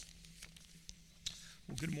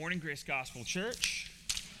Good morning, Grace Gospel Church.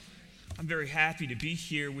 I'm very happy to be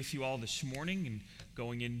here with you all this morning and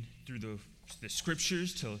going in through the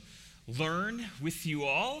scriptures to learn with you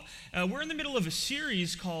all. We're in the middle of a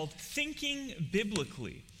series called Thinking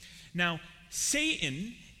Biblically. Now,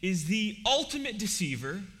 Satan is the ultimate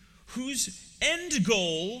deceiver whose end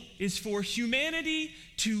goal is for humanity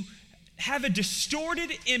to have a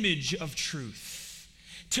distorted image of truth,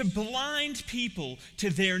 to blind people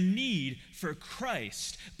to their need for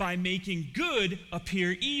Christ by making good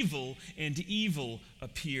appear evil and evil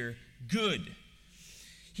appear good.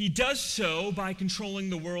 He does so by controlling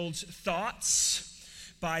the world's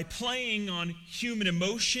thoughts, by playing on human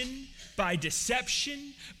emotion, by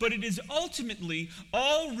deception, but it is ultimately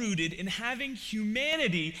all rooted in having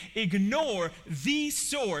humanity ignore the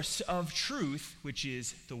source of truth, which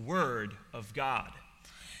is the Word of God.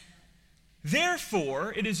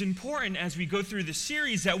 Therefore, it is important as we go through the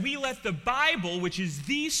series that we let the Bible, which is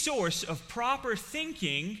the source of proper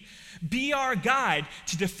thinking, be our guide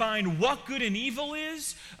to define what good and evil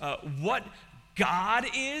is, what God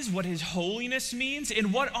is, what His holiness means,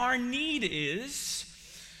 and what our need is,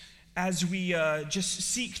 as we just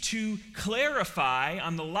seek to clarify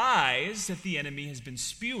on the lies that the enemy has been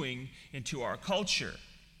spewing into our culture,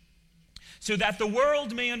 so that the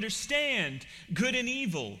world may understand good and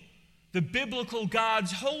evil, the biblical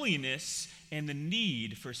God's holiness, and the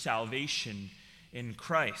need for salvation in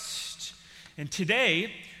Christ. And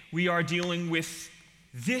today, we are dealing with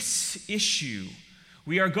this issue.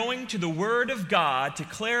 We are going to the Word of God to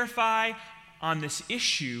clarify on this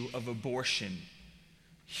issue of abortion,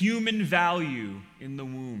 human value in the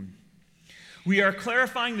womb. We are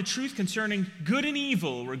clarifying the truth concerning good and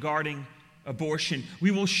evil regarding abortion. We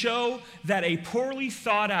will show that a poorly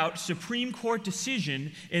thought out Supreme Court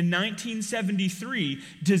decision in 1973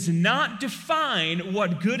 does not define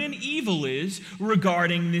what good and evil is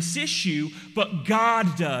regarding this issue, but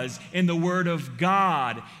God does, and the Word of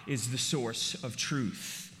God is the source of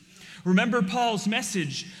truth. Remember Paul's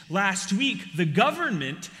message last week: the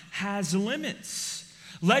government has limits.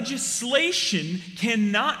 Legislation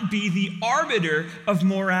cannot be the arbiter of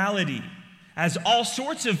morality, as all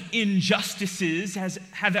sorts of injustices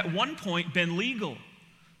have at one point been legal.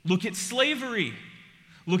 Look at slavery.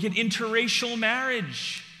 Look at interracial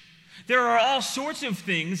marriage. There are all sorts of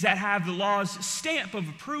things that have the law's stamp of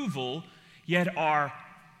approval, yet are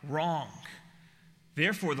wrong.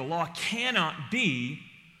 Therefore, the law cannot be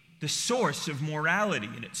the source of morality,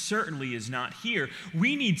 and it certainly is not here.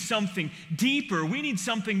 We need something deeper. We need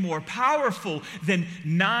something more powerful than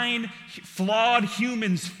 9 flawed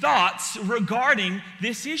humans' thoughts regarding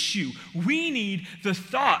this issue. We need the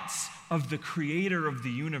thoughts of the Creator of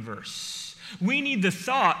the universe. We need the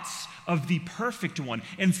thoughts of the perfect one.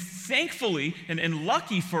 And thankfully, and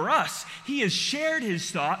lucky for us, He has shared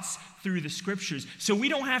His thoughts through the scriptures. So we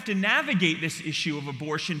don't have to navigate this issue of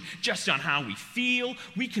abortion just on how we feel.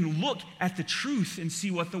 We can look at the truth and see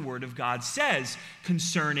what the Word of God says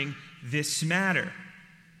concerning this matter.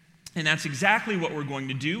 And that's exactly what we're going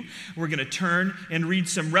to do. We're going to turn and read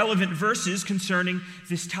some relevant verses concerning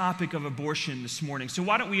this topic of abortion this morning. So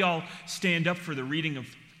why don't we all stand up for the reading of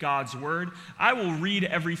God's Word. I will read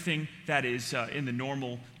everything that is in the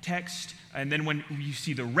normal text, and then when you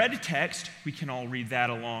see the red text, we can all read that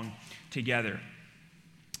along together.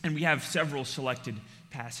 And we have several selected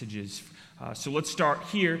passages. So let's start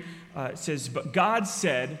here. It says, "But God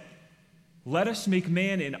said, 'Let us make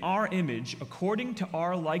man in our image, according to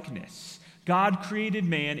our likeness.' God created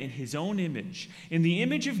man in His own image. In the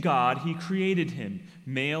image of God He created him.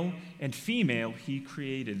 Male and female He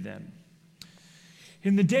created them.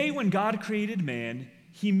 In the day when God created man,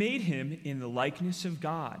 He made him in the likeness of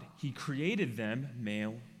God. He created them,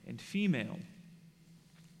 male and female.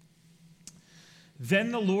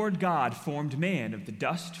 Then the Lord God formed man of the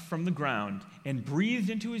dust from the ground and breathed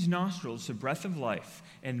into his nostrils the breath of life,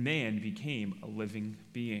 and man became a living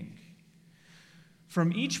being.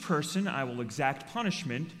 From each person I will exact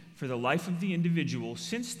punishment for the life of the individual,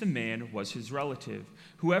 since the man was his relative.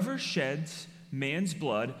 Whoever sheds man's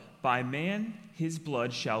blood, by man his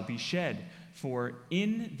blood shall be shed, for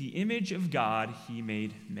in the image of God He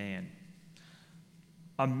made man.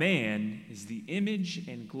 A man is the image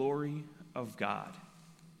and glory of God.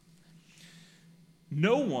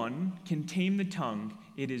 No one can tame the tongue.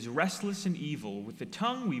 It is restless and evil. With the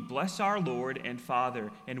tongue we bless our Lord and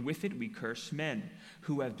Father, and with it we curse men,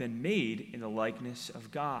 who have been made in the likeness of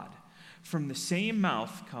God. From the same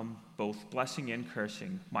mouth come both blessing and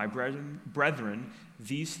cursing. My brethren,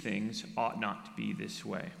 these things ought not to be this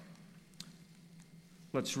way."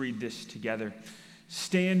 Let's read this together.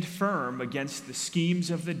 "Stand firm against the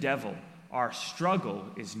schemes of the devil. our struggle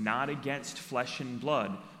is not against flesh and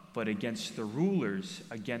blood, but against the rulers,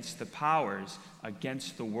 against the powers,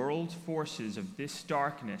 against the world forces of this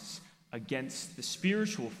darkness, against the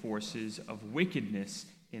spiritual forces of wickedness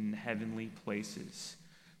in the heavenly places.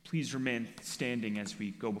 Please remain standing as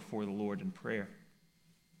we go before the Lord in prayer.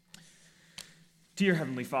 Dear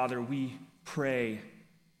Heavenly Father, we pray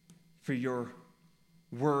for your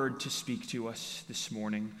word to speak to us this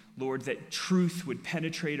morning. Lord, that truth would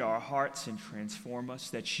penetrate our hearts and transform us,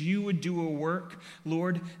 that you would do a work,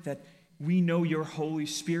 Lord, that we know your Holy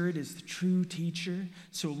Spirit is the true teacher.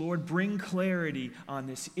 So, Lord, bring clarity on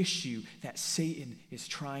this issue that Satan is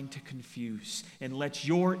trying to confuse, and let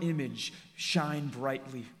your image shine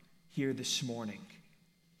brightly here this morning.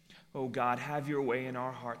 Oh God, have your way in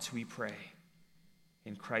our hearts, we pray.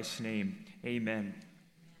 In Christ's name, amen.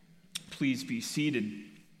 Please be seated.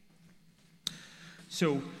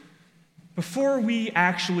 So, before we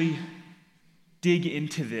actually dig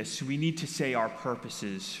into this, we need to say our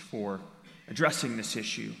purposes for addressing this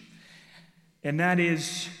issue. And that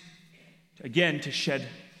is, again, to shed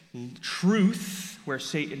truth where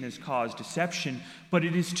Satan has caused deception, but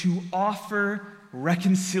it is to offer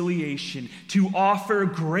reconciliation, to offer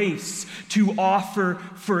grace, to offer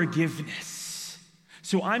forgiveness.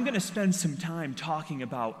 So I'm going to spend some time talking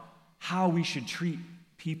about how we should treat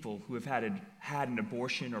people who have had an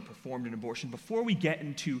abortion or performed an abortion before we get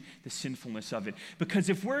into the sinfulness of it. Because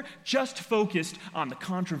if we're just focused on the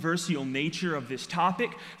controversial nature of this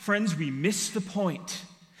topic, friends, we miss the point.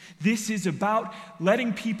 This is about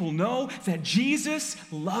letting people know that Jesus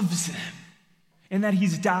loves them and that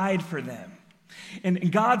he's died for them.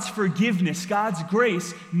 And God's forgiveness, God's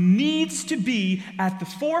grace needs to be at the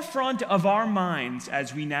forefront of our minds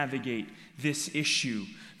as we navigate this issue.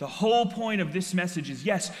 The whole point of this message is,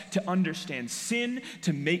 yes, to understand sin,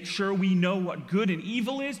 to make sure we know what good and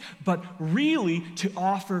evil is, but really to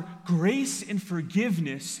offer grace and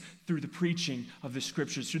forgiveness through the preaching of the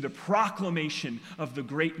Scriptures, through the proclamation of the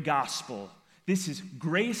great gospel. This is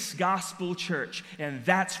Grace Gospel Church, and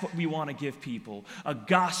that's what we want to give people, a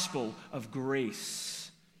gospel of grace.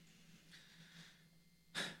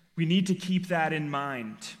 We need to keep that in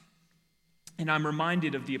mind. And I'm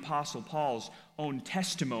reminded of the Apostle Paul's own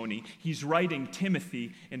testimony. He's writing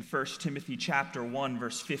Timothy in 1 Timothy chapter 1,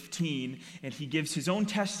 verse 15, and he gives his own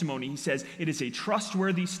testimony. He says, "It is a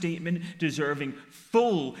trustworthy statement deserving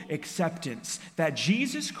full acceptance that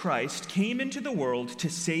Jesus Christ came into the world to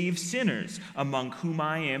save sinners, among whom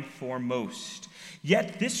I am foremost.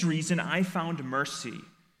 Yet this reason I found mercy."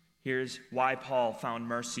 Here's why Paul found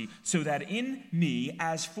mercy. "So that in me,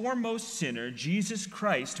 as foremost sinner, Jesus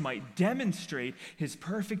Christ might demonstrate his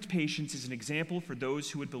perfect patience as an example for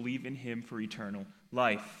those who would believe in him for eternal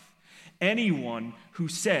life." Anyone who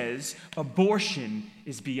says abortion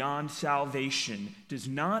is beyond salvation does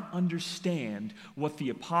not understand what the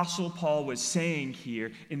Apostle Paul was saying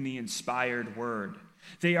here in the inspired word.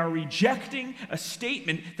 They are rejecting a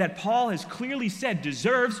statement that Paul has clearly said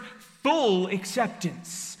deserves full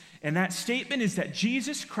acceptance. And that statement is that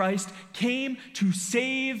Jesus Christ came to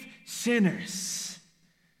save sinners.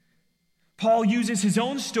 Paul uses his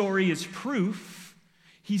own story as proof.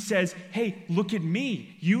 He says, "Hey, look at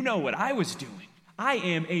me. You know what I was doing. I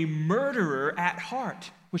am a murderer at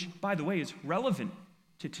heart," which, by the way, is relevant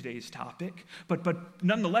to today's topic. But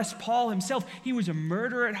nonetheless, Paul himself, he was a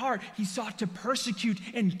murderer at heart. He sought to persecute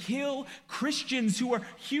and kill Christians who are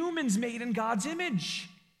humans made in God's image.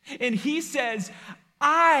 And he says,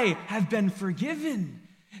 "I have been forgiven,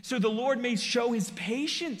 so the Lord may show his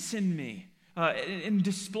patience in me and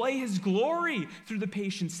display his glory through the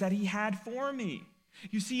patience that he had for me."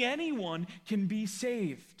 You see, anyone can be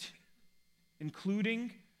saved,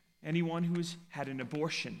 including anyone who has had an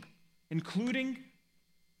abortion, including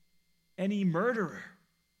any murderer.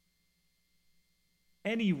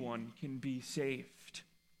 Anyone can be saved.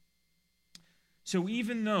 So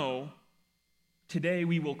even though today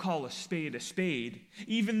we will call a spade,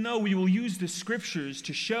 even though we will use the Scriptures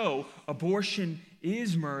to show abortion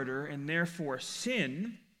is murder and therefore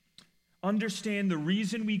sin, understand the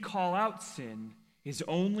reason we call out sin is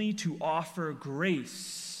only to offer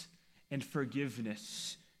grace and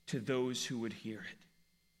forgiveness to those who would hear it.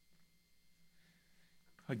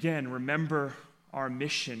 Again, remember our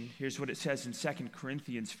mission. Here's what it says in 2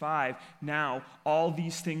 Corinthians 5. "Now, all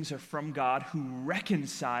these things are from God, who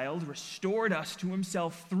restored us to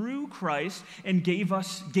himself through Christ, and gave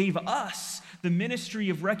us the ministry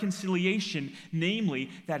of reconciliation,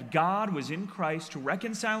 namely, that God was in Christ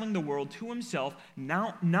reconciling the world to himself,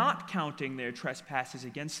 now not counting their trespasses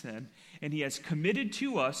against them, and he has committed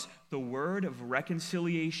to us the word of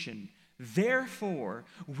reconciliation. Therefore,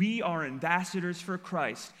 we are ambassadors for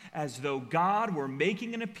Christ, as though God were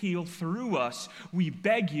making an appeal through us. We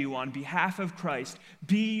beg you on behalf of Christ,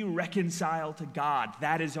 be reconciled to God.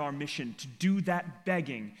 That is our mission, to do that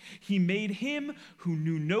begging. He made him who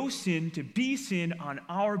knew no sin to be sin on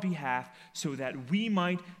our behalf, so that we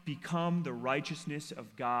might become the righteousness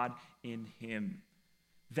of God in him.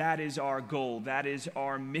 That is our goal. That is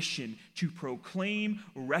our mission, to proclaim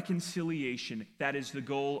reconciliation. That is the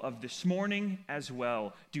goal of this morning as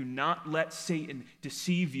well. Do not let Satan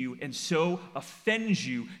deceive you and so offend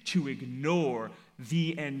you to ignore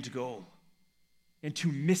the end goal and to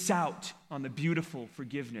miss out on the beautiful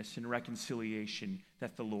forgiveness and reconciliation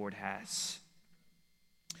that the Lord has.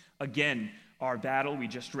 Again, our battle, we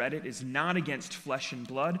just read it, is not against flesh and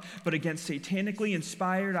blood, but against satanically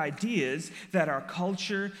inspired ideas that our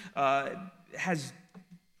culture has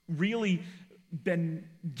really been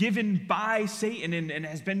given by Satan and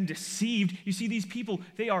has been deceived. You see, these people,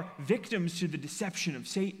 they are victims to the deception of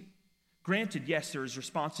Satan. Granted, yes, there is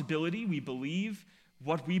responsibility. We believe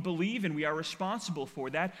what we believe, and we are responsible for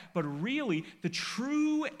that. But really, the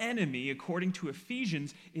true enemy, according to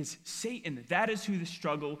Ephesians, is Satan. That is who the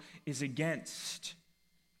struggle is against.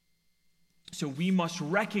 So we must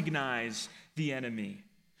recognize the enemy.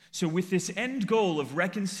 So with this end goal of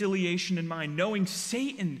reconciliation in mind, knowing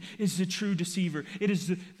Satan is the true deceiver, it is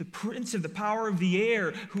the prince of the power of the air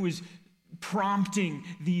who is prompting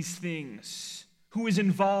these things, who is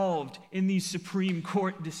involved in these Supreme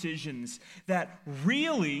Court decisions, that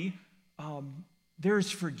really there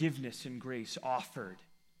is forgiveness and grace offered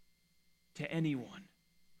to anyone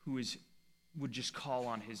who would just call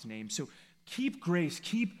on his name. So keep grace,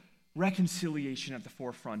 keep reconciliation at the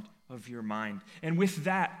forefront of your mind. And with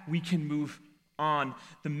that, we can move on.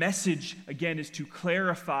 The message, again, is to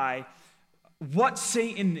clarify what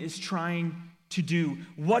Satan is trying to do,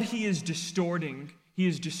 what he is distorting. He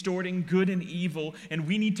is distorting good and evil, and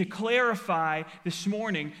we need to clarify this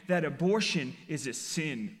morning that abortion is a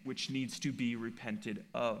sin which needs to be repented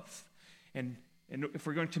of. And if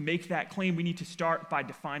we're going to make that claim, we need to start by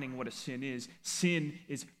defining what a sin is. Sin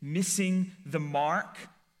is missing the mark.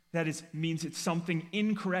 That means it's something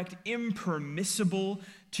incorrect, impermissible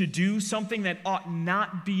to do, something that ought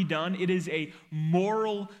not be done. It is a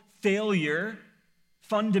moral failure.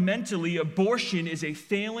 Fundamentally, abortion is a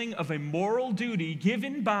failing of a moral duty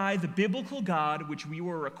given by the biblical God, which we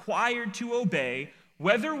were required to obey,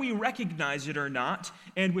 whether we recognize it or not,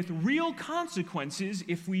 and with real consequences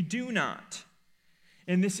if we do not.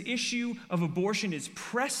 And this issue of abortion is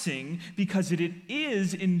pressing because it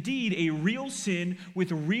is indeed a real sin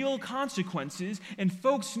with real consequences, and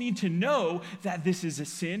folks need to know that this is a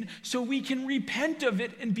sin so we can repent of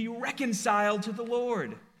it and be reconciled to the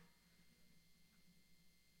Lord.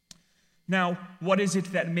 Now, what is it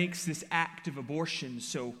that makes this act of abortion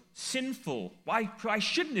so sinful? Why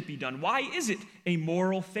shouldn't it be done? Why is it a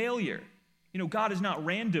moral failure? You know, God is not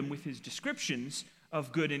random with his descriptions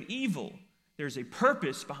of good and evil. There's a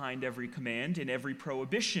purpose behind every command and every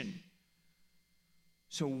prohibition.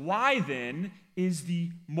 So why then is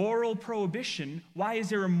the moral prohibition, why is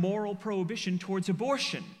there a moral prohibition towards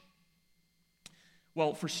abortion?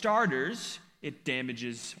 Well, for starters, it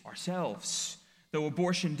damages ourselves. Though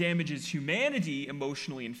abortion damages humanity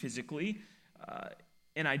emotionally and physically,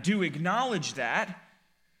 and I do acknowledge that,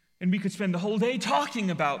 and we could spend the whole day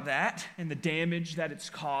talking about that and the damage that it's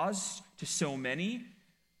caused to so many,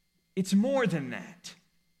 it's more than that.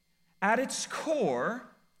 At its core,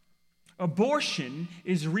 abortion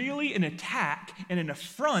is really an attack and an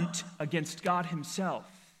affront against God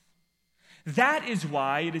himself. That is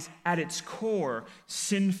why it is at its core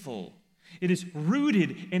sinful. It is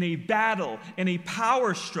rooted in a battle and a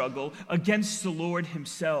power struggle against the Lord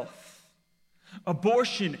himself.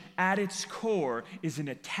 Abortion at its core is an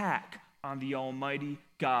attack on the Almighty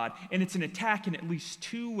God. And it's an attack in at least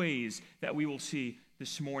two ways that we will see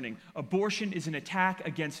this morning. Abortion is an attack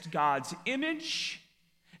against God's image.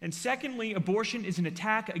 And secondly, abortion is an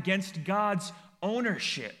attack against God's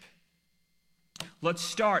ownership. Let's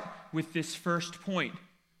start with this first point.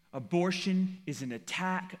 Abortion is an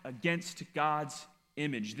attack against God's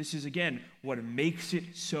image. This is, again, what makes it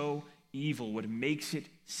so evil, what makes it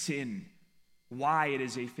sin, why it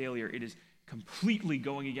is a failure. It is completely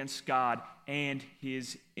going against God and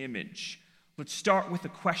his image. Let's start with a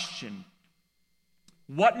question.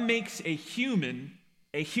 What makes a human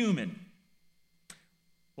a human?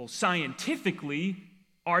 Well, scientifically,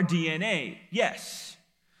 our DNA, yes.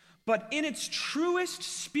 But in its truest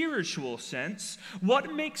spiritual sense,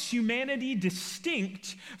 what makes humanity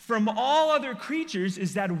distinct from all other creatures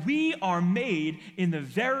is that we are made in the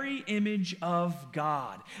very image of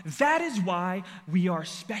God. That is why we are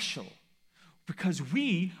special, because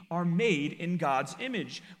we are made in God's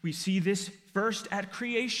image. We see this first at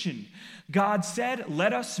creation. God said,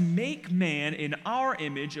 "Let us make man in our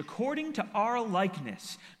image according to our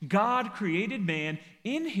likeness." God created man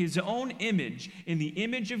in his own image. In the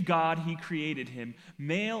image of God, he created him.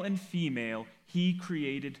 Male and female, he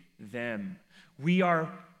created them. We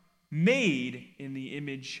are made in the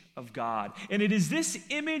image of God. And it is this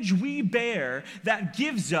image we bear that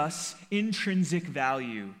gives us intrinsic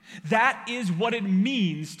value. That is what it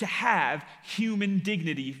means to have human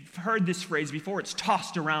dignity. You've heard this phrase before. It's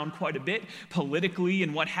tossed around quite a bit politically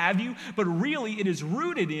and what have you. But really, it is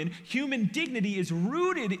rooted in, human dignity is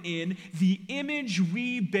rooted in the image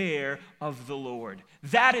we bear of the Lord.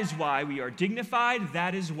 That is why we are dignified.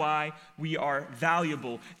 That is why we are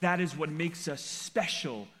valuable. That is what makes us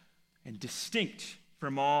special and distinct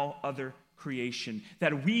from all other creation,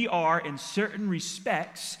 that we are, in certain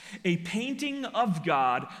respects, a painting of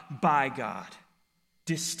God by God,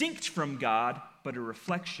 distinct from God, but a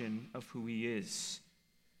reflection of who he is.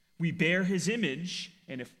 We bear his image,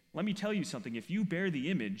 and let me tell you something, if you bear the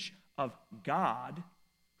image of God,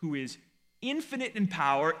 who is infinite in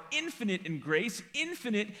power, infinite in grace,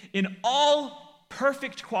 infinite in all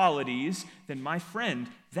perfect qualities, then my friend,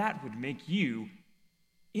 that would make you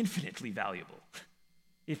infinitely valuable,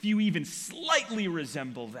 if you even slightly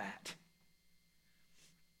resemble that.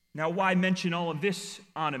 Now, why mention all of this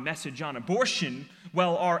on a message on abortion?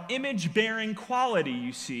 Well, our image-bearing quality,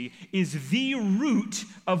 you see, is the root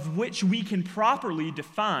of which we can properly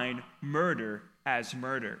define murder as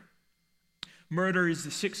murder. Murder is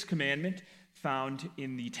the sixth commandment found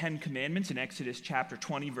in the Ten Commandments in Exodus chapter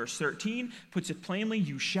 20, verse 13. Puts it plainly,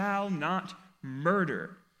 you shall not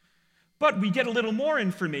murder. But we get a little more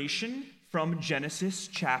information from Genesis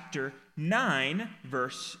chapter 9,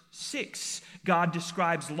 verse 6. God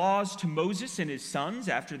describes laws to Moses and his sons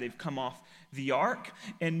after they've come off the ark,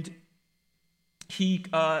 and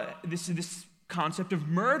this concept of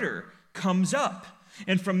murder comes up.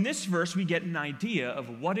 And from this verse, we get an idea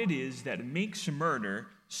of what it is that makes murder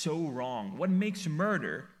so wrong. What makes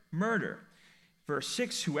murder murder? Verse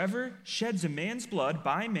 6, whoever sheds a man's blood,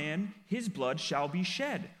 by man his blood shall be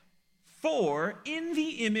shed. For in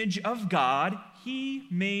the image of God, he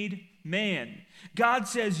made man. God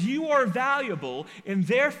says you are valuable, and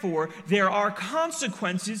therefore there are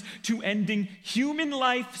consequences to ending human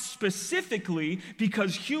life specifically,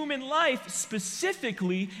 because human life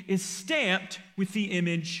specifically is stamped with the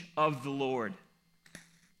image of the Lord.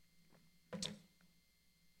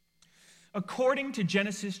 According to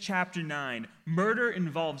Genesis chapter 9, murder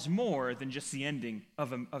involves more than just the ending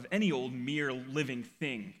of any old mere living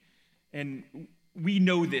thing. And we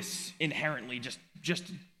know this inherently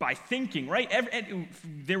just by thinking, right?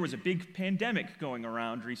 There was a big pandemic going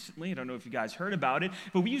around recently. I don't know if you guys heard about it,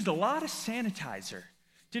 but we used a lot of sanitizer,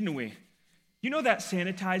 didn't we? You know that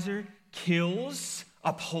sanitizer kills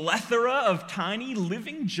a plethora of tiny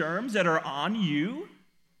living germs that are on you?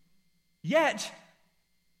 Yet,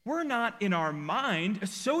 we're not in our mind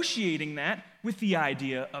associating that with the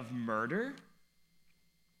idea of murder.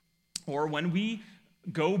 Or when we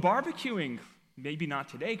go barbecuing, maybe not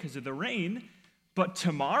today because of the rain, but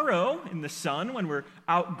tomorrow in the sun when we're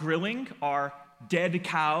out grilling our dead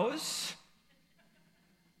cows,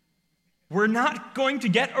 we're not going to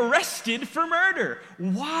get arrested for murder.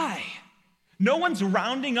 Why? No one's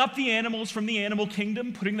rounding up the animals from the animal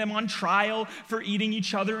kingdom, putting them on trial for eating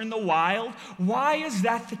each other in the wild. Why is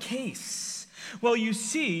that the case? Well, you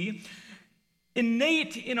see,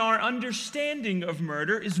 innate in our understanding of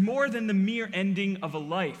murder is more than the mere ending of a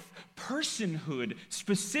life. Personhood,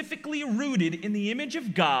 specifically rooted in the image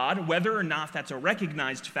of God, whether or not that's a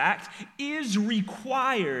recognized fact, is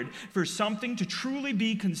required for something to truly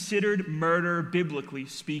be considered murder, biblically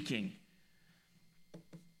speaking.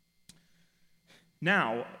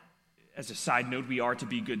 Now, as a side note, we are to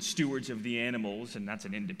be good stewards of the animals, and that's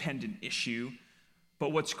an independent issue.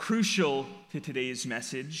 But what's crucial to today's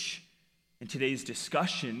message and today's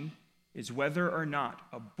discussion is whether or not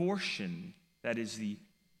abortion, that is the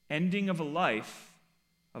ending of a life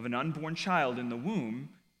of an unborn child in the womb,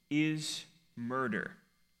 is murder.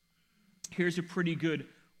 Here's a pretty good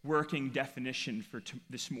working definition for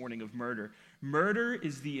this morning of murder. Murder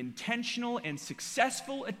is the intentional and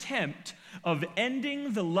successful attempt of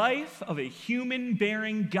ending the life of a human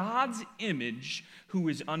bearing God's image who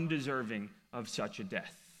is undeserving of such a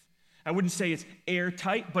death. I wouldn't say it's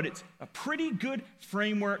airtight, but it's a pretty good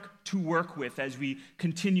framework to work with as we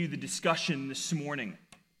continue the discussion this morning.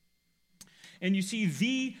 And you see,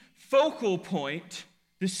 the focal point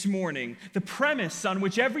this morning, the premise on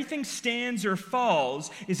which everything stands or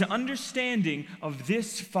falls, is an understanding of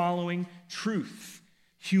this following truth.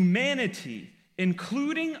 Humanity,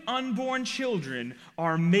 including unborn children,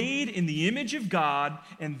 are made in the image of God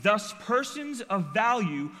and thus persons of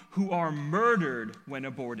value who are murdered when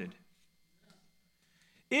aborted.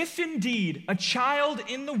 If indeed a child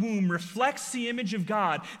in the womb reflects the image of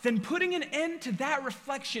God, then putting an end to that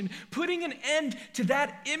reflection, putting an end to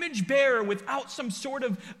that image bearer without some sort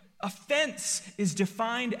of offense is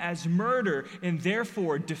defined as murder and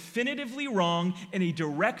therefore definitively wrong and a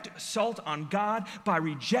direct assault on God by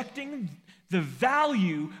rejecting the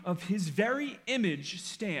value of his very image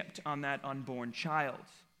stamped on that unborn child.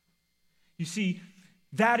 You see,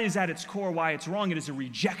 that is at its core why it's wrong. It is a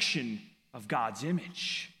rejection of God's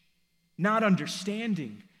image, not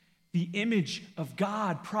understanding the image of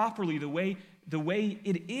God properly the way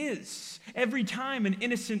it is. Every time an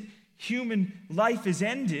innocent human life is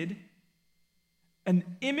ended, an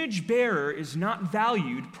image bearer is not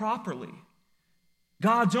valued properly.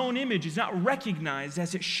 God's own image is not recognized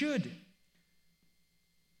as it should.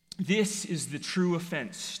 This is the true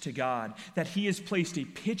offense to God, that he has placed a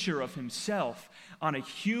picture of himself on a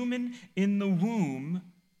human in the womb,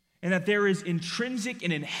 and that there is intrinsic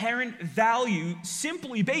and inherent value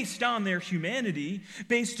simply based on their humanity,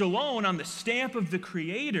 based alone on the stamp of the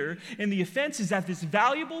Creator. And the offense is that this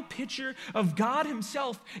valuable picture of God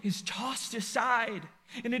himself is tossed aside,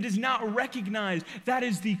 and it is not recognized. That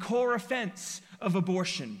is the core offense of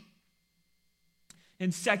abortion.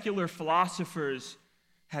 And secular philosophers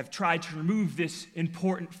have tried to remove this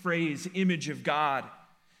important phrase, image of God,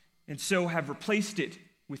 and so have replaced it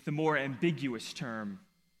with the more ambiguous term,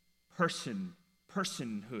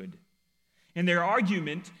 personhood. And their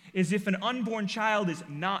argument is if an unborn child is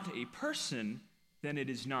not a person, then it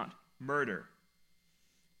is not murder.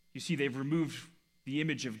 You see, they've removed the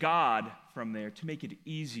image of God from there to make it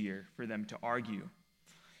easier for them to argue.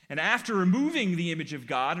 And after removing the image of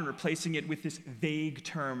God and replacing it with this vague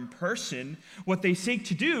term person, what they seek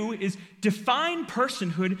to do is define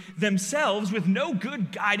personhood themselves with no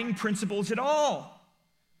good guiding principles at all.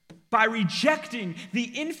 By rejecting the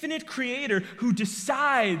infinite Creator who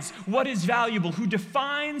decides what is valuable, who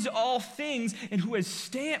defines all things, and who has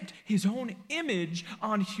stamped his own image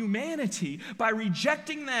on humanity. By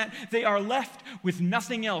rejecting that, they are left with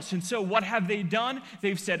nothing else. And so what have they done?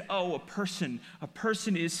 They've said, oh, a person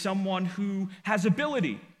is someone who has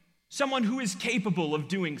ability, someone who is capable of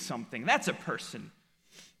doing something. That's a person.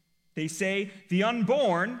 They say the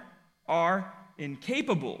unborn are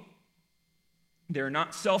incapable. They're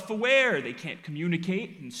not self-aware, they can't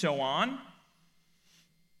communicate, and so on.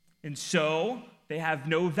 And so they have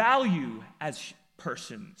no value as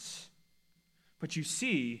persons. But you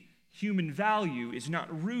see, human value is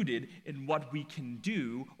not rooted in what we can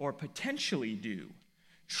do or potentially do.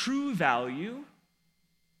 True value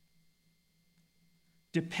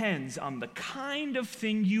depends on the kind of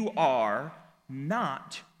thing you are,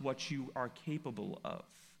 not what you are capable of.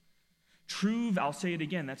 I'll say it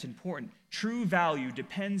again, that's important. True value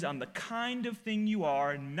depends on the kind of thing you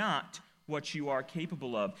are, not what you are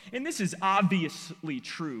capable of. And this is obviously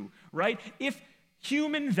true, right? If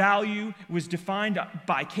human value was defined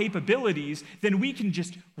by capabilities, then we can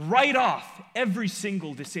just write off every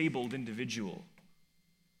single disabled individual.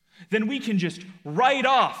 Then we can just write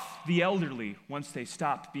off the elderly once they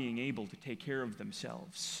stop being able to take care of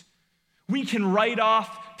themselves. We can write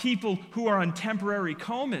off people who are on temporary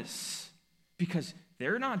comas because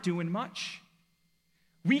they're not doing much.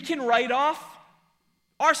 We can write off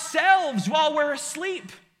ourselves while we're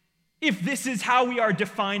asleep if this is how we are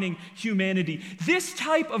defining humanity. This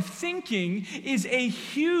type of thinking is a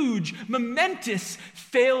huge, momentous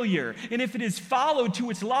failure. And if it is followed to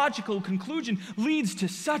its logical conclusion, leads to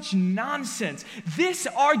such nonsense. This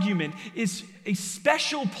argument is a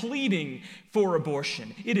special pleading for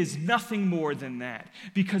abortion. It is nothing more than that.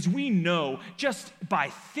 Because we know just by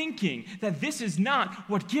thinking that this is not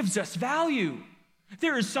what gives us value.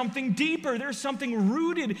 There is something deeper. There's something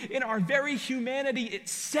rooted in our very humanity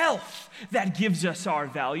itself that gives us our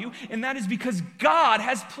value, and that is because God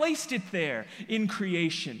has placed it there in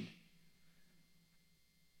creation.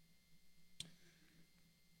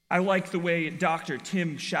 I like the way Dr.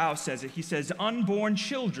 Tim Shao says it. He says, unborn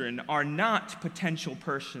children are not potential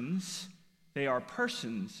persons. They are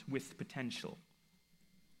persons with potential.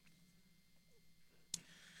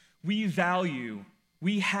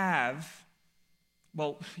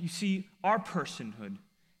 Well, you see, our personhood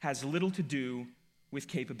has little to do with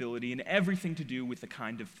capability and everything to do with the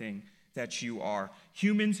kind of thing that you are.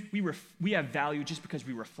 Humans, we have value just because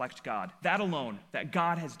we reflect God. That alone, that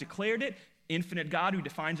God has declared it, infinite God who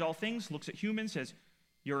defines all things, looks at humans, says,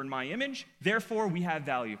 you're in my image, therefore we have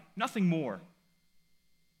value. Nothing more.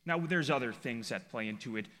 Now, there's other things that play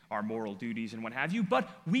into it, our moral duties and what have you, but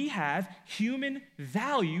we have human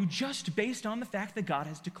value just based on the fact that God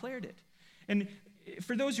has declared it. And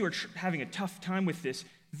for those who are having a tough time with this,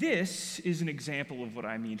 this is an example of what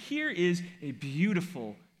I mean. Here is a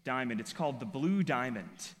beautiful diamond. It's called the Blue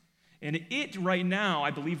Diamond. And it right now,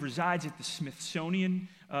 I believe, resides at the Smithsonian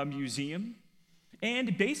Museum.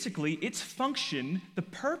 And basically, its function, the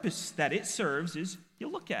purpose that it serves is you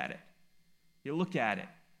look at it. You look at it,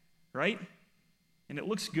 right? And it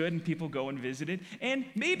looks good, and people go and visit it. And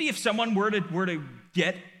maybe if someone were to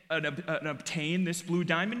get and obtain this blue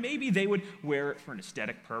diamond, maybe they would wear it for an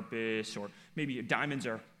aesthetic purpose, or maybe diamonds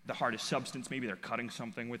are the hardest substance, maybe they're cutting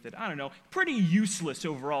something with it. I don't know. Pretty useless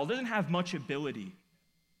overall. It doesn't have much ability.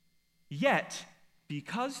 Yet,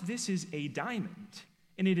 because this is a diamond,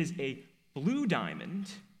 and it is a blue diamond,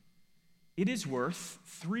 it is worth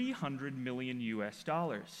 $300 million US.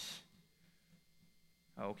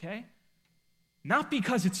 Okay? Not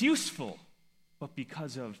because it's useful, but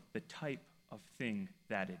because of the type of thing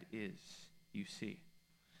that it is, you see.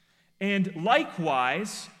 And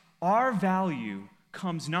likewise, our value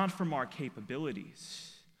comes not from our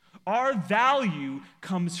capabilities. Our value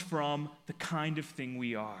comes from the kind of thing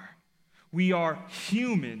we are. We are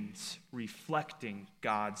humans reflecting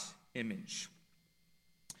God's image.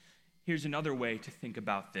 Here's another way to think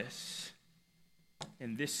about this,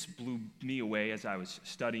 and this blew me away as I was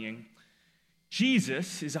studying.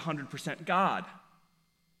 Jesus is 100% God.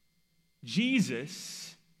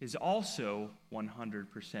 Jesus is also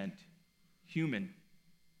 100% human.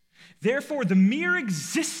 Therefore, the mere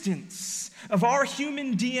existence of our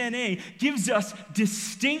human DNA gives us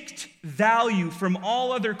distinct value from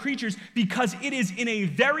all other creatures because it is in a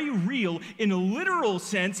very real, in a literal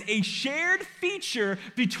sense, a shared feature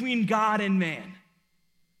between God and man.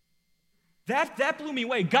 That blew me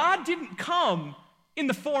away. God didn't come in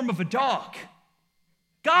the form of a dog.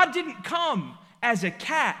 God didn't come as a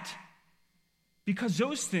cat, because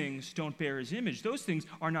those things don't bear his image. Those things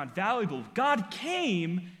are not valuable. God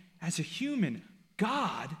came as a human.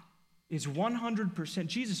 God is 100%,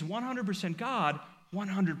 Jesus is 100% God,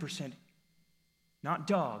 100% not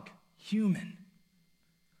dog, human.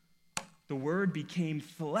 The Word became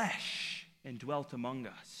flesh and dwelt among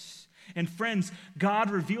us. And friends, God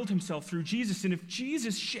revealed himself through Jesus. And if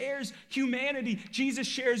Jesus shares humanity, Jesus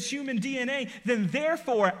shares human DNA, then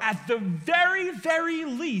therefore, at the very, very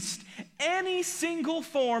least, any single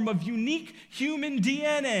form of unique human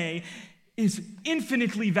DNA is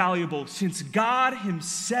infinitely valuable since God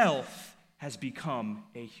himself has become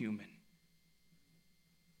a human.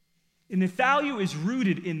 And if value is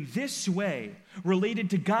rooted in this way, related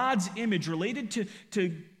to God's image, related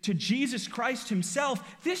to Jesus Christ himself,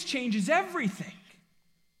 this changes everything.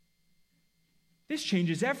 This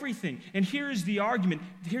changes everything. And here's the argument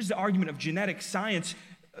of genetic science.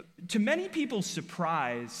 To many people's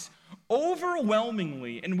surprise,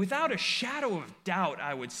 overwhelmingly, and without a shadow of doubt,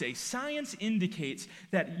 I would say, science indicates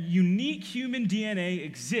that unique human DNA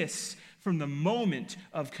exists from the moment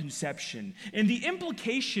of conception. And the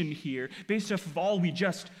implication here, based off of all we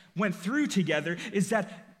just went through together, is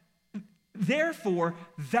that therefore,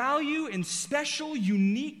 value and special,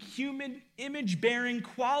 unique human image-bearing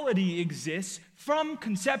quality exists from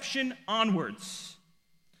conception onwards.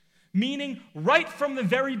 Meaning, right from the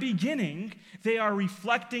very beginning, they are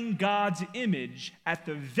reflecting God's image, at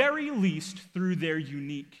the very least, through their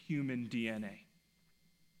unique human DNA.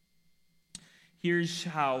 Here's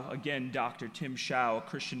how, again, Dr. Tim Shao, a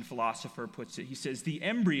Christian philosopher, puts it. He says, the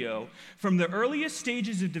embryo, from the earliest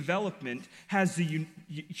stages of development, has the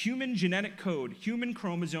human genetic code, human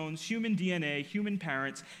chromosomes, human DNA, human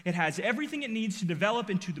parents. It has everything it needs to develop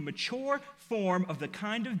into the mature form of the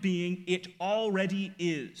kind of being it already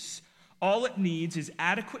is. All it needs is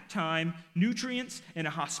adequate time, nutrients, and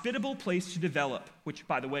a hospitable place to develop, which,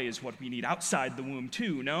 by the way, is what we need outside the womb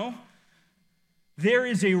too, no? There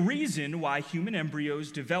is a reason why human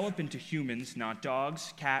embryos develop into humans, not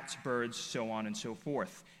dogs, cats, birds, so on and so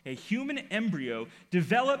forth. A human embryo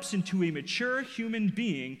develops into a mature human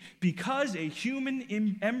being because a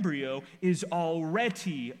human embryo is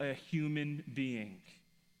already a human being.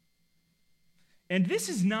 And this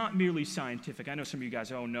is not merely scientific. I know some of you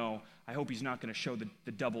guys, oh no, I hope he's not going to show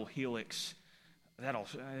the double helix.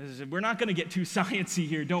 We're not going to get too sciencey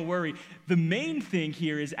here, don't worry. The main thing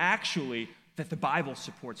here is actually that the Bible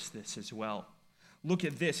supports this as well. Look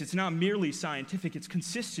at this. It's not merely scientific, it's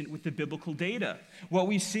consistent with the biblical data. What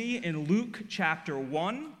we see in Luke chapter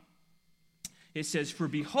 1, it says, "For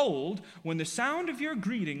behold, when the sound of your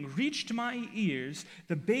greeting reached my ears,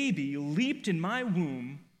 the baby leaped in my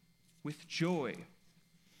womb with joy."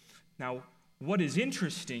 Now, what is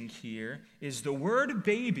interesting here is the word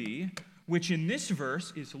baby, which in this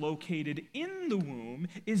verse is located in the womb,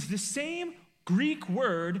 is the same Greek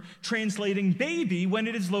word translating baby when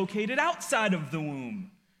it is located outside of the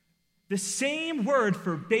womb. The same word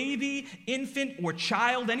for baby, infant, or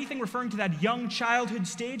child, anything referring to that young childhood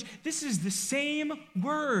stage, this is the same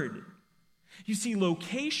word. You see,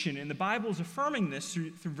 location, and the Bible is affirming this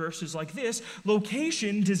through verses like this,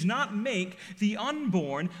 location does not make the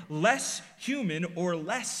unborn less human or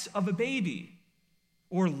less of a baby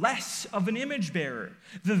or less of an image bearer.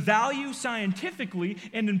 The value scientifically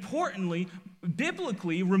and importantly,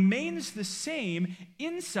 biblically, remains the same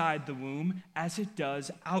inside the womb as it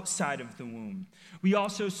does outside of the womb. We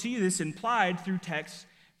also see this implied through texts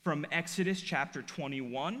from Exodus chapter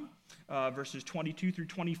 21, verses 22 through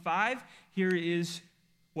 25. Here is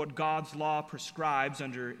what God's law prescribes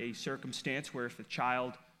under a circumstance where if a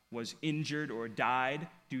child was injured or died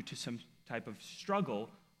due to some type of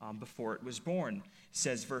struggle before it was born. It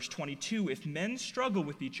says, verse 22, "If men struggle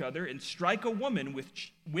with each other and strike a woman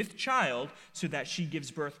with child so that she gives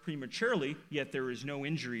birth prematurely, yet there is no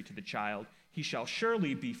injury to the child, he shall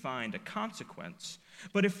surely be fined a consequence.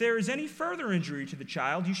 But if there is any further injury to the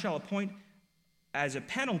child, you shall appoint as a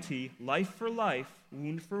penalty life for life,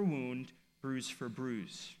 wound for wound, bruise for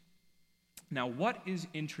bruise." Now, what is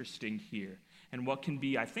interesting here, and what can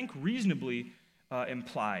be, I think, reasonably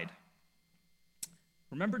implied?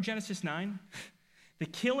 Remember Genesis 9? The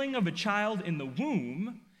killing of a child in the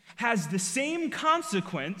womb has the same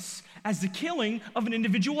consequence as the killing of an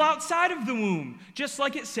individual outside of the womb, just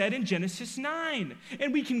like it said in Genesis 9.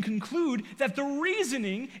 And we can conclude that the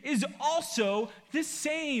reasoning is also the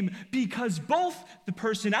same, because both the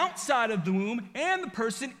person outside of the womb and the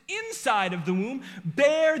person inside of the womb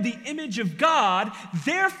bear the image of God.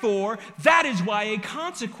 Therefore, that is why a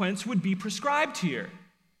consequence would be prescribed here.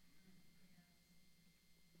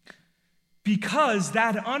 Because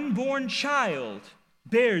that unborn child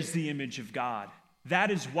bears the image of God. That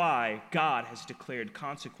is why God has declared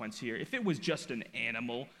consequence here. If it was just an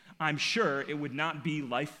animal, I'm sure it would not be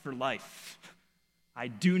life for life. I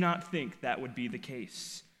do not think that would be the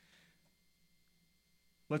case.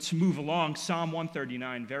 Let's move along. Psalm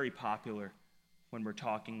 139, very popular when we're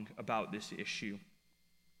talking about this issue.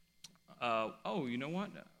 You know what?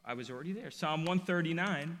 I was already there. Psalm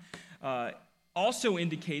 139 also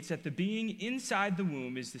indicates that the being inside the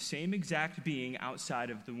womb is the same exact being outside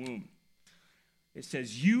of the womb. It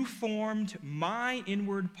says, "You formed my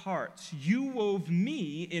inward parts. You wove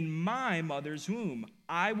me in my mother's womb.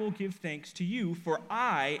 I will give thanks to you, for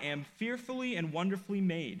I am fearfully and wonderfully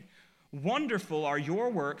made. Wonderful are your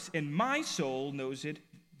works, and my soul knows it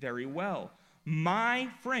very well. My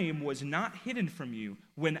frame was not hidden from you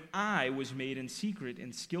when I was made in secret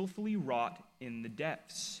and skillfully wrought in the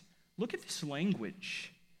depths." Look at this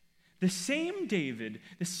language. The same David,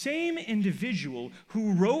 the same individual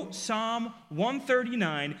who wrote Psalm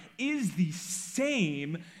 139 is the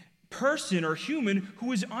same person or human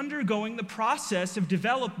who is undergoing the process of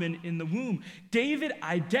development in the womb. David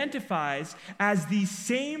identifies as the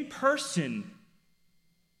same person.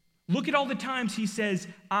 Look at all the times he says,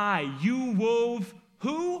 "I," "you wove."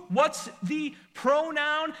 Who? What's the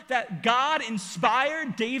pronoun that God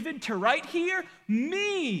inspired David to write here?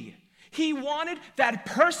 Me. He wanted that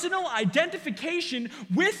personal identification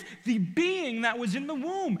with the being that was in the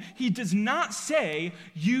womb. He does not say,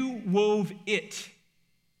 "You wove it."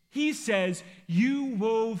 He says, "You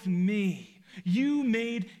wove me. You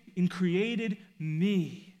made and created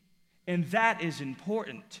me." And that is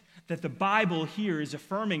important, that the Bible here is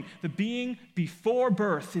affirming the being before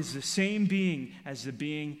birth is the same being as the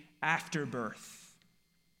being after birth.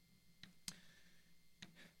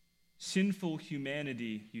 Sinful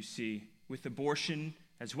humanity, you see, with abortion,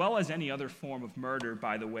 as well as any other form of murder,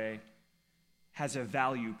 by the way, has a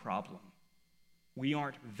value problem. We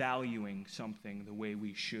aren't valuing something the way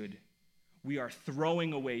we should. We are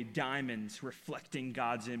throwing away diamonds reflecting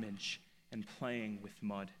God's image and playing with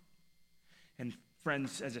mud. And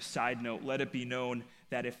friends, as a side note, let it be known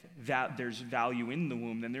that if there's value in the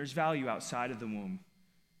womb, then there's value outside of the womb.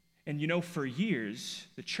 And you know, for years,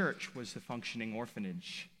 the church was the functioning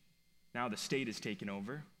orphanage. Now the state has taken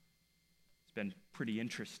over. It's been pretty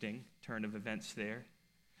interesting turn of events there.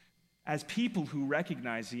 As people who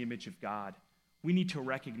recognize the image of God, we need to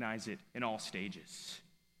recognize it in all stages.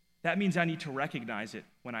 That means I need to recognize it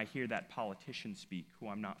when I hear that politician speak who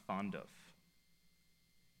I'm not fond of.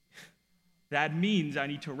 That means I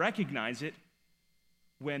need to recognize it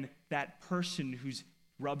when that person who's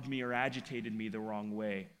rubbed me or agitated me the wrong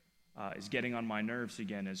way is getting on my nerves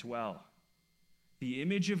again as well. The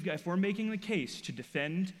image of God, if we're making the case to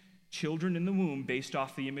defend children in the womb based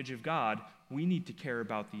off the image of God, we need to care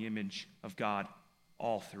about the image of God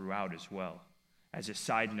all throughout as well, as a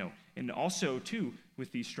side note. And also, too,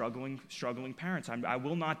 with these struggling parents, I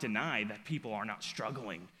will not deny that people are not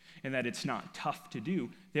struggling and that it's not tough to do.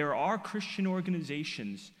 There are Christian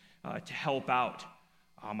organizations to help out.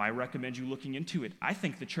 I recommend you looking into it. I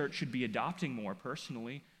think the church should be adopting more,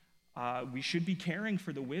 personally. We should be caring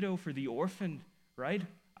for the widow, for the orphan, right?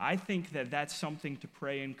 I think that that's something to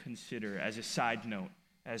pray and consider as a side note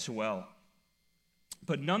as well.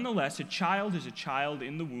 But nonetheless, a child is a child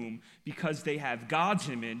in the womb because they have God's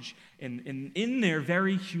image in their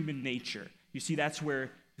very human nature. You see, that's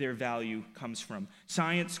where their value comes from.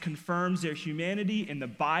 Science confirms their humanity, and the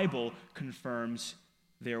Bible confirms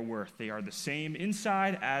their worth. They are the same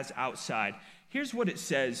inside as outside. Here's what it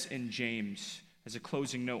says in James as a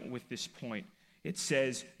closing note with this point. It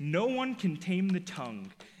says, "No one can tame the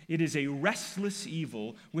tongue. It is a restless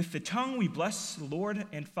evil. With the tongue we bless the Lord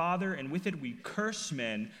and Father, and with it we curse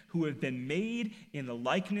men who have been made in the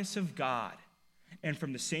likeness of God. And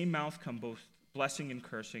from the same mouth come both blessing and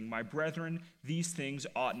cursing. My brethren, these things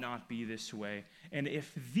ought not be this way. And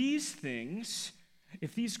if these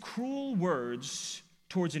cruel words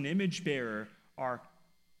towards an image bearer are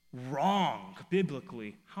wrong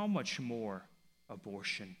biblically, how much more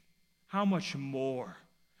abortion? How much more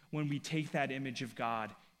when we take that image of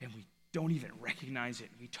God and we don't even recognize it,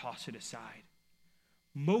 we toss it aside?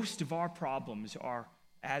 Most of our problems are,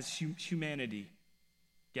 as humanity,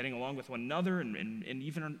 getting along with one another, and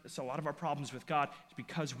even a lot of our problems with God is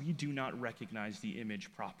because we do not recognize the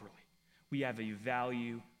image properly. We have a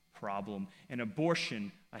value problem, and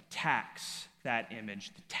abortion attacks that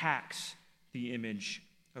image, attacks the image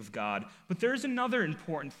of God. But there's another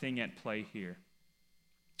important thing at play here.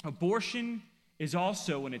 Abortion is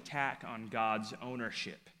also an attack on God's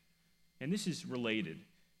ownership. And this is related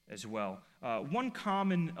as well. One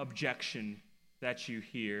common objection that you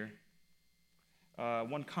hear,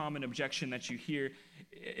 and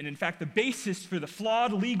in fact the basis for the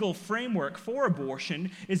flawed legal framework for abortion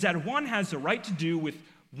is that one has the right to do with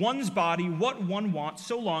one's body what one wants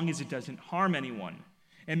so long as it doesn't harm anyone.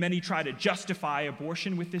 And many try to justify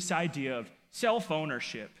abortion with this idea of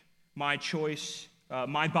self-ownership, my choice,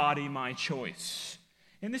 my body, my choice.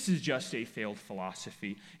 And this is just a failed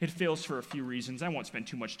philosophy. It fails for a few reasons. I won't spend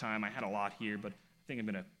too much time. I had a lot here, but I think I'm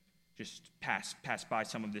going to just pass by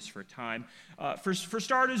some of this for time. For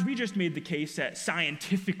starters, we just made the case that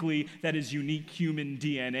scientifically that is unique human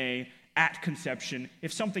DNA at conception.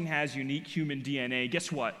 If something has unique human DNA, guess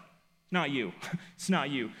what? Not you. It's not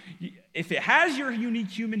you. If it has your unique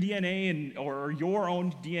human DNA or your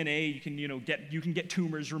own DNA, you can get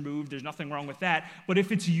tumors removed. There's nothing wrong with that. But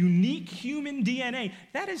if it's unique human DNA,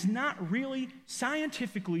 that is not really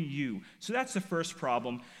scientifically you. So that's the first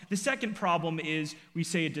problem. The second problem is we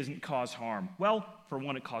say it doesn't cause harm. Well, for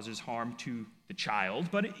one, it causes harm to the child,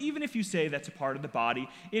 but even if you say that's a part of the body,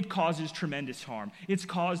 it causes tremendous harm. It's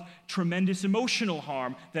caused tremendous emotional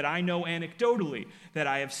harm that I know anecdotally, that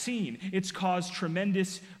I have seen. It's caused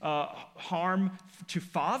tremendous harm to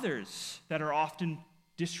fathers that are often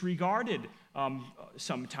disregarded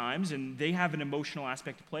sometimes, and they have an emotional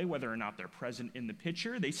aspect to play, whether or not they're present in the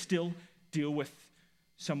picture. They still deal with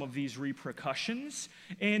some of these repercussions,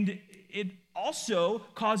 and it also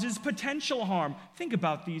causes potential harm. Think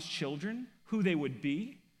about these children, who they would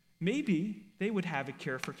be. Maybe they would have a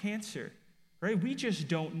cure for cancer, right? We just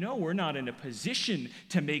don't know. We're not in a position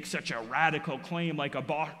to make such a radical claim like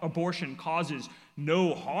abortion causes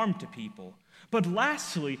no harm to people. But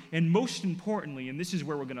lastly, and most importantly, and this is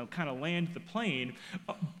where we're going to kind of land the plane,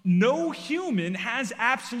 no human has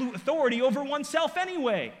absolute authority over oneself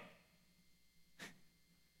anyway.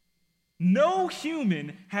 No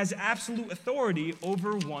human has absolute authority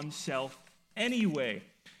over oneself anyway.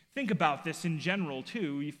 Think about this in general,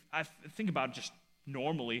 too. I think about it just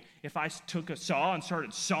normally. If I took a saw and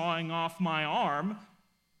started sawing off my arm,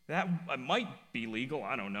 that might be legal,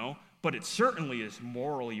 I don't know, but it certainly is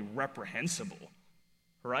morally reprehensible,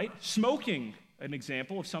 right? Smoking, an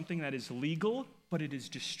example of something that is legal, but it is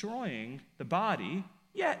destroying the body,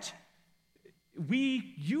 yet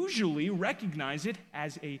we usually recognize it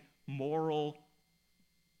as a moral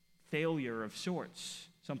failure of sorts,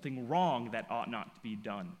 something wrong that ought not to be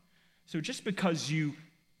done. So just because you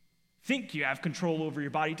think you have control over your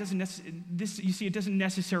body, it doesn't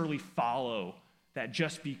necessarily follow that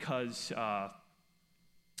just because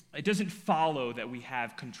it doesn't follow that we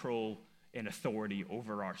have control and authority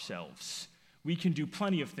over ourselves. We can do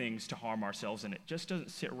plenty of things to harm ourselves, and it just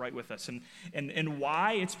doesn't sit right with us. And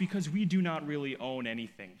why? It's because we do not really own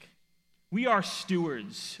anything. We are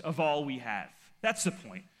stewards of all we have. That's the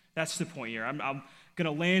point. That's the point here. I'm going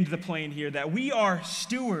to land the plane here that we are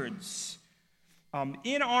stewards.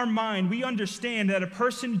 In our mind, we understand that a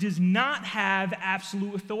person does not have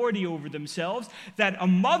absolute authority over themselves, that a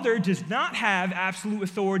mother does not have absolute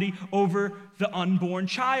authority over the unborn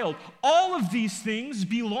child. All of these things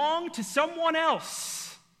belong to someone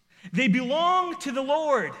else. They belong to the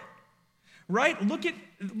Lord, right? Look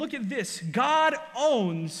at this. God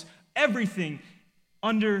owns everything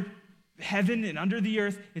under heaven and under the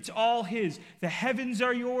earth. It's all his. The heavens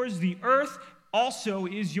are yours, the earth also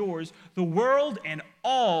is yours, the world and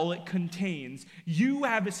all it contains. You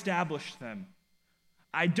have established them.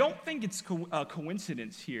 I don't think it's a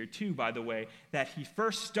coincidence here, too, by the way, that he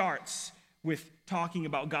first starts with talking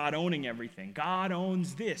about God owning everything. God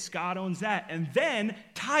owns this, God owns that, and then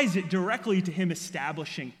ties it directly to him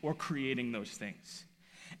establishing or creating those things.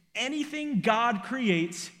 Anything God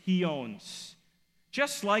creates, he owns.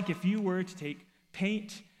 Just like if you were to take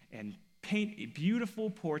paint and paint a beautiful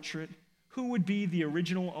portrait, who would be the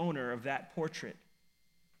original owner of that portrait?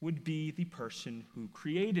 Would be the person who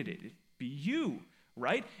created it. It'd be you,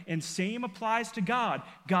 right? And same applies to God.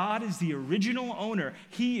 God is the original owner.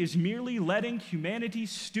 He is merely letting humanity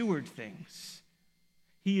steward things.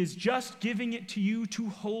 He is just giving it to you to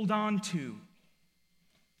hold on to.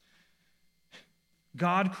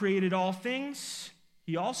 God created all things.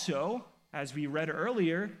 He also, as we read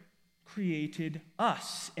earlier, created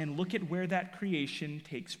us. And look at where that creation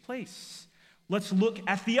takes place. Let's look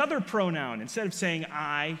at the other pronoun. Instead of saying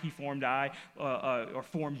I, he formed I, or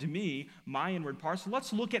formed me, my inward parts,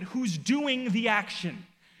 let's look at who's doing the action.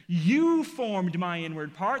 You formed my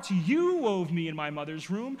inward parts. You wove me in my mother's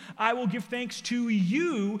womb. I will give thanks to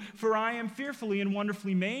you, for I am fearfully and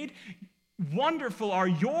wonderfully made. Wonderful are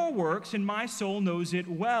your works, and my soul knows it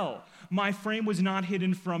well. My frame was not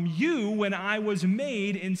hidden from you when I was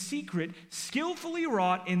made in secret, skillfully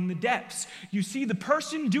wrought in the depths. You see, the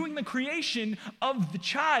person doing the creation of the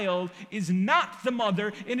child is not the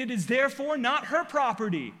mother, and it is therefore not her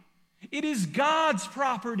property. It is God's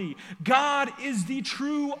property. God is the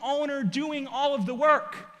true owner doing all of the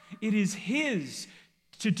work. It is his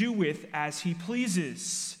to do with as he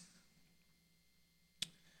pleases.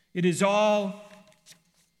 It is all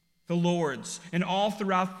the Lord's. And all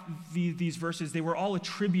throughout these verses, they were all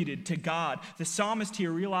attributed to God. The psalmist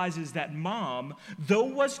here realizes that mom, though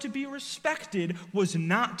was to be respected, was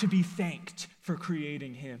not to be thanked for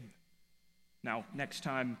creating him. Now, next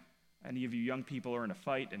time any of you young people are in a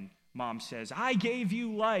fight and mom says, I gave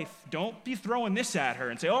you life, don't be throwing this at her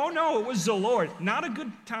and say, oh no, it was the Lord. Not a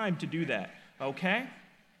good time to do that, okay?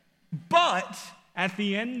 But at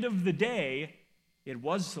the end of the day, it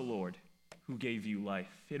was the Lord who gave you life.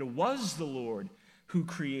 It was the Lord who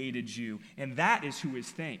created you, and that is who is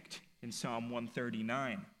thanked in Psalm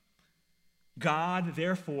 139. God,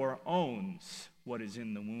 therefore, owns what is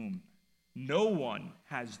in the womb. No one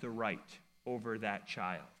has the right over that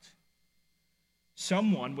child.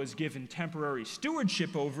 Someone was given temporary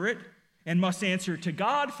stewardship over it and must answer to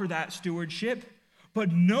God for that stewardship,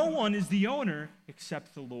 but no one is the owner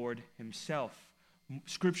except the Lord himself.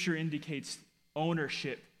 Scripture indicates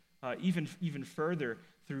ownership even further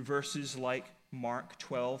through verses like Mark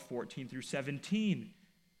 12, 14 through 17,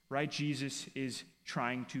 right? Jesus is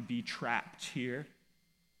trying to be trapped here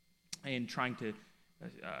and trying to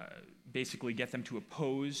basically get them to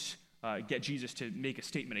oppose, get Jesus to make a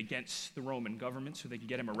statement against the Roman government so they can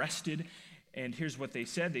get him arrested. And here's what they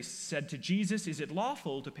said. They said to Jesus, is it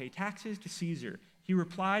lawful to pay taxes to Caesar? He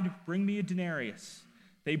replied, bring me a denarius.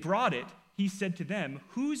 They brought it. He said to them,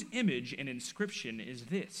 whose image and inscription is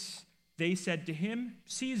this? They said to him,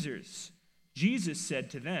 Caesar's. Jesus said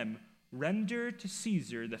to them, render to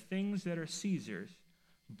Caesar the things that are Caesar's,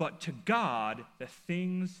 but to God the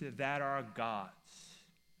things that are God's.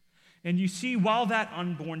 And you see, while that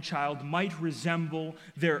unborn child might resemble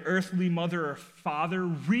their earthly mother or father,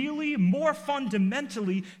 really, more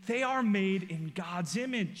fundamentally, they are made in God's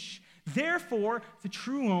image. Therefore, the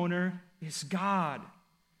true owner is God.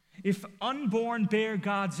 If unborn bear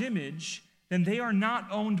God's image, then they are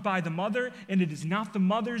not owned by the mother, and it is not the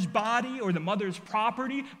mother's body or the mother's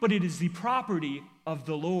property, but it is the property of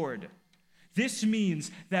the Lord. This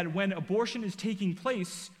means that when abortion is taking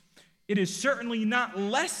place, It is certainly not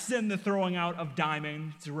less than the throwing out of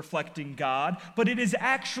diamonds reflecting God, but it is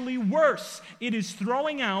actually worse. It is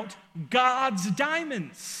throwing out God's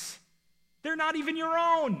diamonds. They're not even your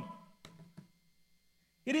own.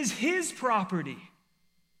 It is his property.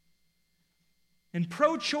 And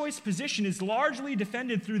pro-choice position is largely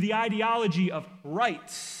defended through the ideology of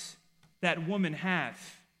rights that women have.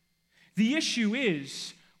 The issue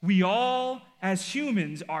is, we all, as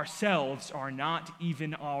humans ourselves, are not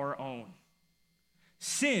even our own.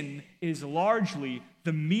 Sin is largely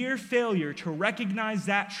the mere failure to recognize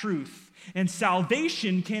that truth, and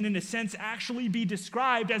salvation can, in a sense, actually be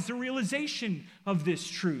described as the realization of this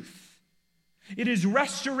truth. It is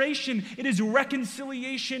restoration, it is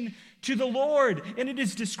reconciliation to the Lord, and it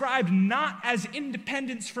is described not as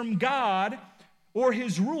independence from God or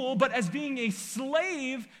his rule, but as being a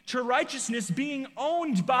slave to righteousness, being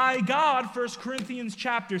owned by God, 1 Corinthians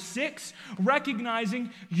chapter 6,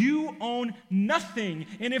 recognizing you own nothing,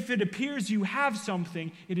 and if it appears you have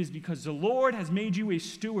something, it is because the Lord has made you a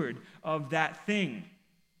steward of that thing.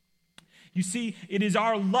 You see, it is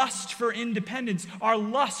our lust for independence, our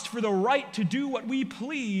lust for the right to do what we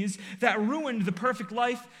please, that ruined the perfect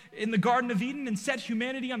life in the Garden of Eden and set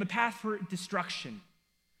humanity on the path for destruction.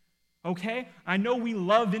 Okay? I know we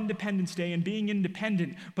love Independence Day and being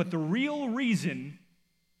independent, but the real reason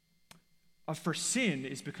for sin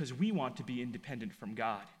is because we want to be independent from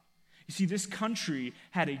God. You see, this country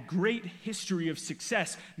had a great history of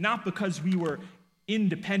success, not because we were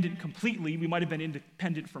independent completely, we might have been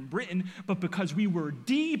independent from Britain, but because we were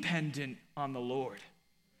dependent on the Lord.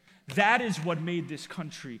 That is what made this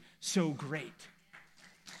country so great.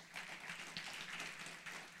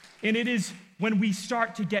 And it is when we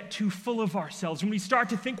start to get too full of ourselves, when we start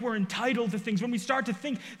to think we're entitled to things, when we start to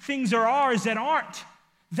think things are ours that aren't,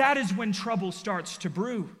 that is when trouble starts to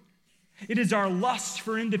brew. It is our lust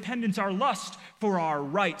for independence, our lust for our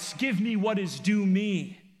rights. Give me what is due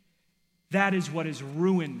me. That is what has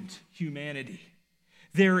ruined humanity.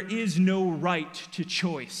 There is no right to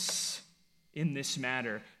choice in this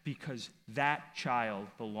matter because that child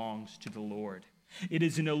belongs to the Lord. It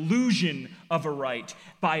is an illusion of a right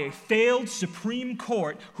by a failed Supreme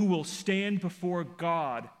Court who will stand before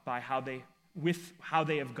God by how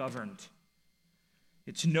they have governed.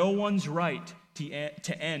 It's no one's right to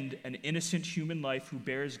end an innocent human life who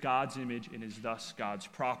bears God's image and is thus God's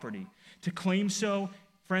property. To claim so,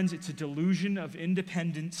 friends, it's a delusion of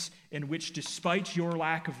independence in which, despite your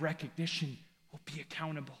lack of recognition, will be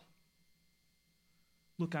accountable.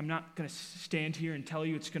 Look, I'm not going to stand here and tell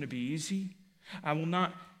you it's going to be easy. I will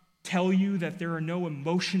not tell you that there are no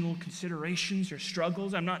emotional considerations or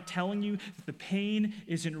struggles. I'm not telling you that the pain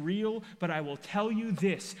isn't real, but I will tell you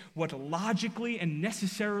this, what logically and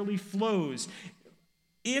necessarily flows.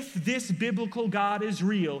 If this biblical God is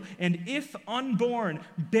real, and if unborn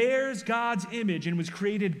bears God's image and was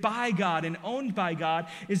created by God and owned by God,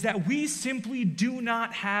 is that we simply do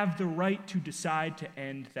not have the right to decide to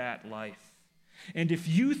end that life. And if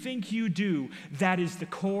you think you do, that is the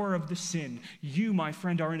core of the sin. You, my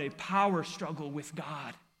friend, are in a power struggle with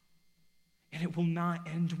God, and it will not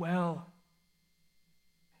end well.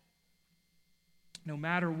 No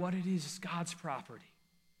matter what it is, it's God's property,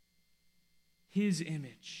 his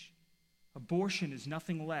image. Abortion is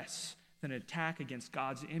nothing less than an attack against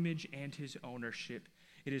God's image and his ownership.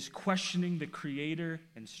 It is questioning the Creator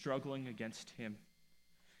and struggling against him.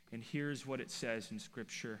 And here's what it says in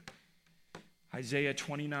Scripture. Isaiah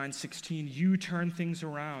 29:16, you turn things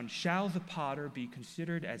around. Shall the potter be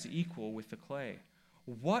considered as equal with the clay?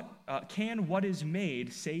 What is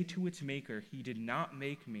made say to its maker, he did not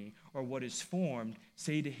make me? Or what is formed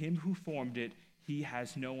say to him who formed it, he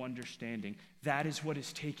has no understanding? That is what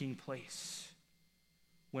is taking place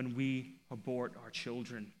when we abort our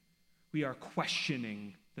children. We are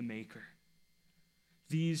questioning the maker.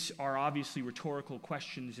 These are obviously rhetorical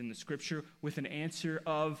questions in the Scripture with an answer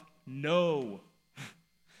of no.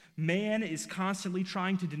 Man is constantly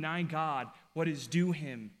trying to deny God what is due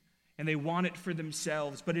him, and they want it for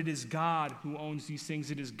themselves, but it is God who owns these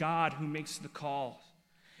things. It is God who makes the call.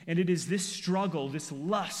 And it is this struggle, this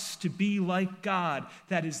lust to be like God,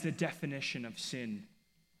 that is the definition of sin.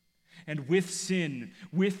 And with sin,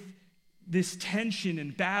 with this tension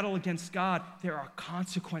and battle against God, there are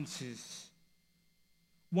consequences.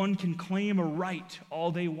 One can claim a right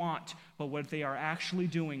all they want, but what they are actually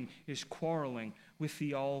doing is quarreling with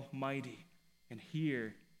the Almighty. And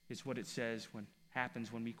here is what it says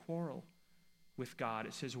happens when we quarrel with God.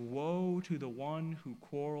 It says, woe to the one who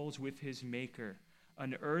quarrels with his maker,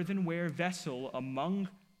 an earthenware vessel among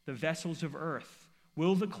the vessels of earth.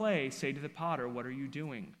 Will the clay say to the potter, what are you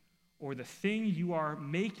doing? or the thing you are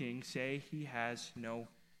making say he has no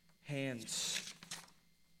hands.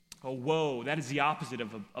 Oh, woe, that is the opposite of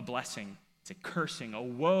a blessing. It's a cursing, a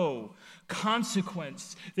woe,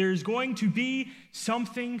 consequence. There's going to be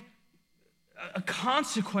something, a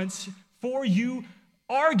consequence for you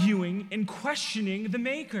arguing and questioning the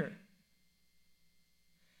Maker.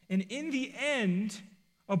 And in the end,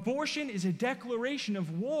 abortion is a declaration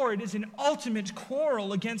of war. It is an ultimate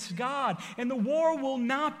quarrel against God. And the war will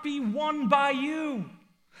not be won by you.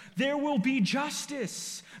 There will be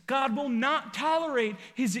justice. God will not tolerate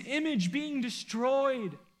his image being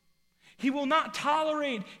destroyed. He will not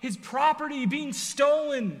tolerate his property being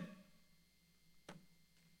stolen.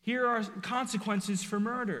 Here are consequences for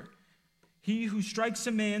murder. He who strikes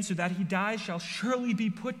a man so that he dies shall surely be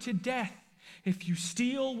put to death. If you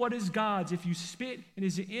steal what is God's, if you spit in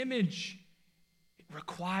his image, it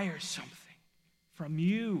requires something from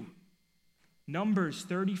you. Numbers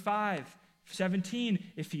 35:17,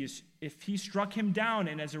 if he struck him down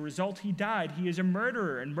and as a result he died, he is a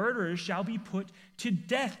murderer, and murderers shall be put to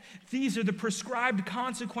death. These are the prescribed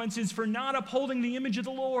consequences for not upholding the image of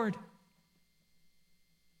the Lord.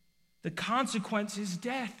 The consequence is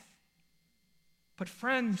death. But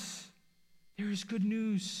friends, there is good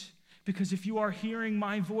news, because if you are hearing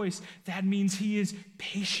my voice, that means he is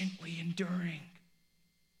patiently enduring.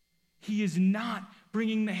 He is not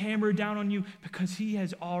bringing the hammer down on you because he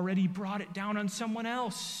has already brought it down on someone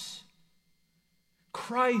else.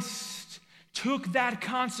 Christ took that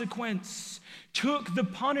consequence, took the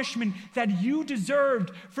punishment that you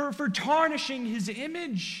deserved for tarnishing his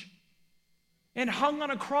image, and hung on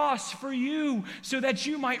a cross for you so that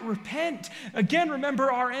you might repent. Again, remember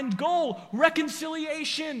our end goal,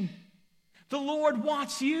 reconciliation. The Lord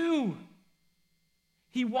wants you.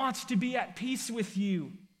 He wants to be at peace with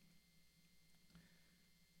you.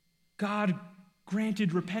 God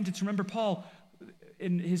granted repentance. Remember Paul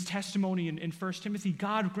in his testimony in 1 Timothy,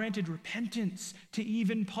 God granted repentance to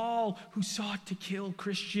even Paul who sought to kill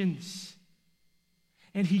Christians.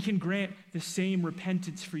 And he can grant the same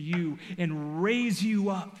repentance for you and raise you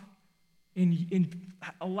up and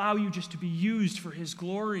allow you just to be used for his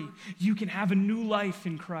glory. You can have a new life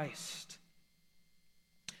in Christ.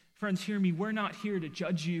 Friends, hear me. We're not here to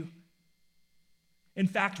judge you. In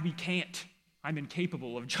fact, we can't. I'm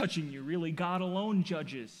incapable of judging you, really. God alone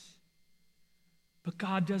judges. But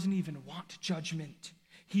God doesn't even want judgment.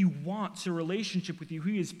 He wants a relationship with you.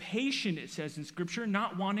 He is patient, it says in Scripture,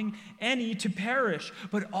 not wanting any to perish,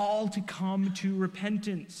 but all to come to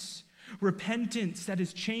repentance. Repentance that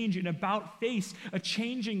is change and about face, a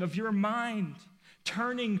changing of your mind,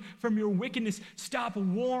 turning from your wickedness. Stop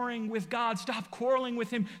warring with God. Stop quarreling with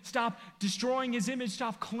him. Stop destroying his image.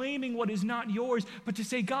 Stop claiming what is not yours, but to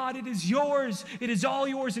say, God, it is yours. It is all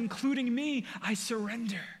yours, including me. I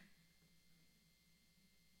surrender.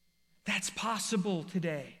 That's possible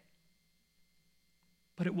today,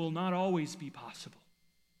 but it will not always be possible.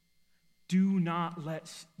 Do not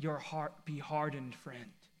let your heart be hardened, friend.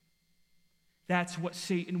 That's what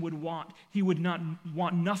Satan would want. He would not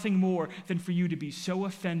want nothing more than for you to be so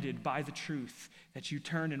offended by the truth that you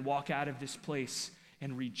turn and walk out of this place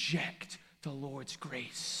and reject the Lord's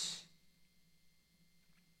grace.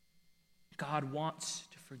 God wants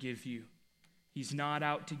to forgive you. He's not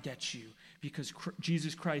out to get you, because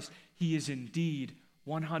Jesus Christ, he is indeed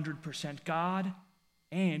 100% God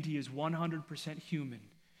and he is 100% human.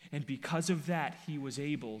 And because of that, he was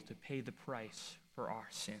able to pay the price for our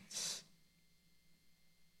sins.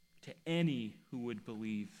 To any who would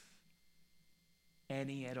believe,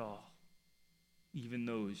 any at all, even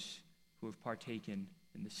those who have partaken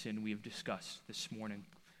in the sin we have discussed this morning.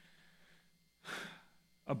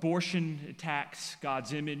 Abortion attacks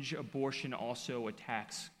God's image. Abortion also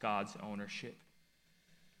attacks God's ownership.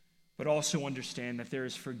 But also understand that there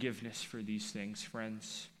is forgiveness for these things,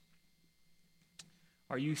 friends.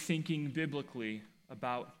 Are you thinking biblically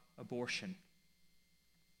about abortion?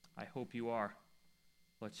 I hope you are.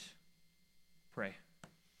 Let's pray.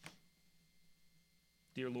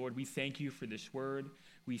 Dear Lord, we thank you for this word.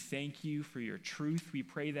 We thank you for your truth. We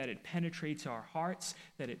pray that it penetrates our hearts,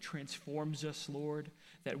 that it transforms us, Lord,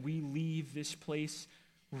 that we leave this place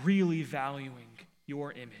really valuing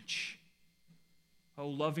your image. Oh,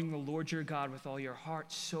 loving the Lord your God with all your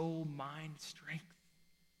heart, soul, mind, strength.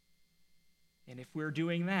 And if we're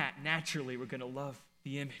doing that, naturally we're going to love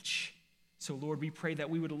the image. So, Lord, we pray that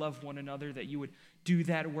we would love one another, that you would do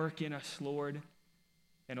that work in us, Lord,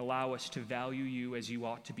 and allow us to value you as you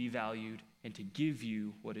ought to be valued and to give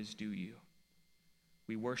you what is due you.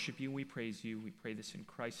 We worship you and we praise you. We pray this in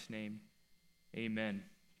Christ's name. Amen.